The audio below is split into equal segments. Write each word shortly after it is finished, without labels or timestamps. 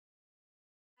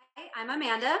I'm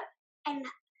Amanda. And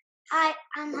hi,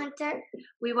 I'm Hunter.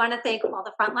 We want to thank all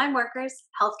the frontline workers,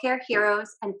 healthcare heroes,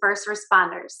 and first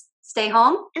responders. Stay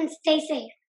home And stay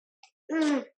safe. I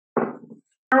want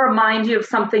to remind you of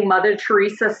something Mother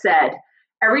Teresa said.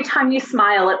 Every time you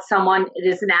smile at someone, it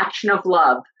is an action of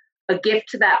love, a gift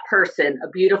to that person, a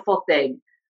beautiful thing.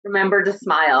 Remember to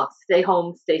smile. Stay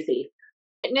home, stay safe.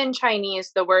 Written in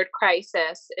Chinese, the word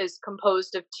crisis is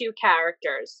composed of two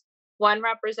characters. One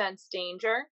represents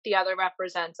danger, the other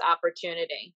represents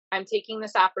opportunity. I'm taking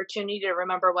this opportunity to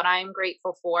remember what I am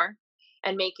grateful for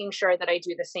and making sure that I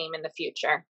do the same in the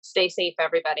future. Stay safe,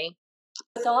 everybody.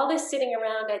 With all this sitting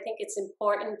around, I think it's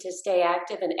important to stay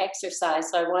active and exercise.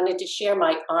 So I wanted to share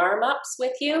my arm ups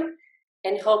with you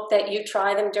and hope that you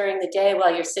try them during the day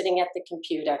while you're sitting at the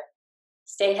computer.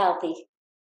 Stay healthy.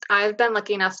 I've been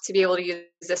lucky enough to be able to use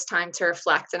this time to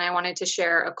reflect, and I wanted to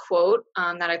share a quote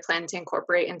that I plan to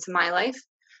incorporate into my life.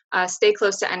 Stay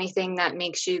close to anything that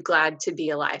makes you glad to be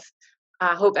alive.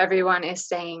 Hope everyone is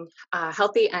staying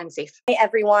healthy and safe. Hey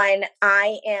everyone,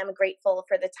 I am grateful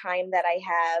for the time that I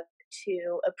have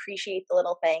to appreciate the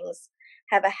little things.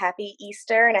 Have a happy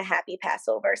Easter and a happy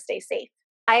Passover. Stay safe.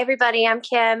 Hi everybody, I'm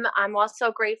Kim. I'm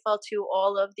also grateful to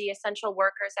all of the essential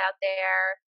workers out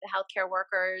there, the healthcare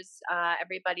workers,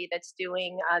 everybody that's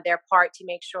doing their part to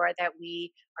make sure that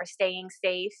we are staying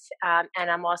safe.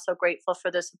 And I'm also grateful for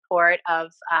the support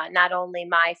of not only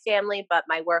my family, but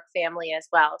my work family as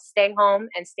well. Stay home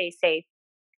and stay safe.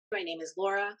 My name is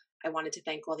Laura. I wanted to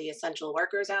thank all the essential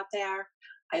workers out there.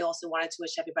 I also wanted to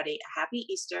wish everybody a happy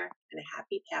Easter and a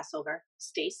happy Passover.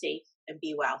 Stay safe and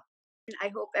be well. I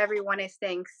hope everyone is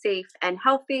staying safe and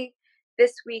healthy.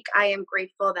 This week, I am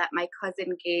grateful that my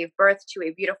cousin gave birth to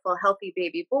a beautiful, healthy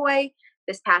baby boy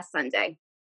this past Sunday.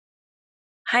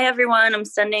 Hi, everyone. I'm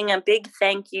sending a big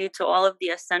thank you to all of the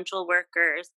essential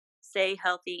workers. Stay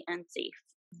healthy and safe.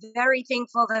 Very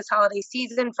thankful this holiday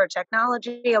season for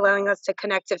technology, allowing us to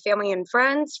connect to family and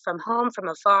friends from home, from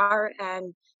afar.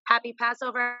 And happy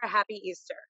Passover, happy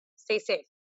Easter. Stay safe.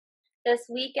 This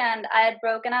weekend, I had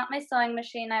broken out my sewing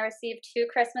machine I received 2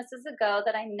 Christmases ago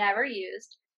that I never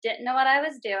used. Didn't know what I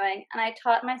was doing, and I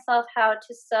taught myself how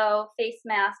to sew face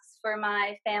masks for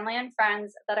my family and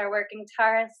friends that are working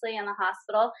tirelessly in the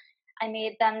hospital. I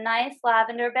made them nice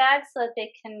lavender bags so that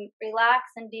they can relax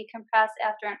and decompress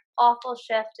after an awful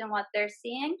shift in what they're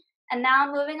seeing. And now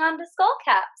I'm moving on to skull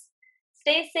caps.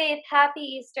 Stay safe, happy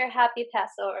Easter, happy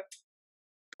Passover.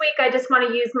 Week, I just want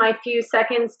to use my few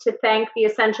seconds to thank the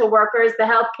essential workers, the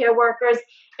healthcare workers,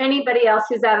 anybody else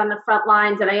who's out on the front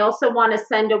lines. And I also want to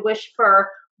send a wish for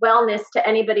wellness to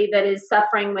anybody that is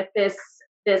suffering with this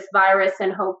virus,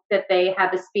 and hope that they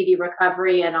have a speedy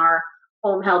recovery and are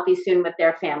home healthy soon with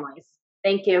their families.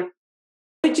 Thank you.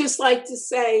 I'd just like to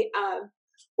say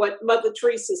what Mother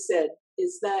Teresa said,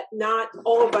 is that not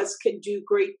all of us can do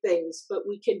great things, but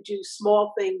we can do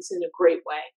small things in a great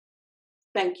way.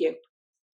 Thank you.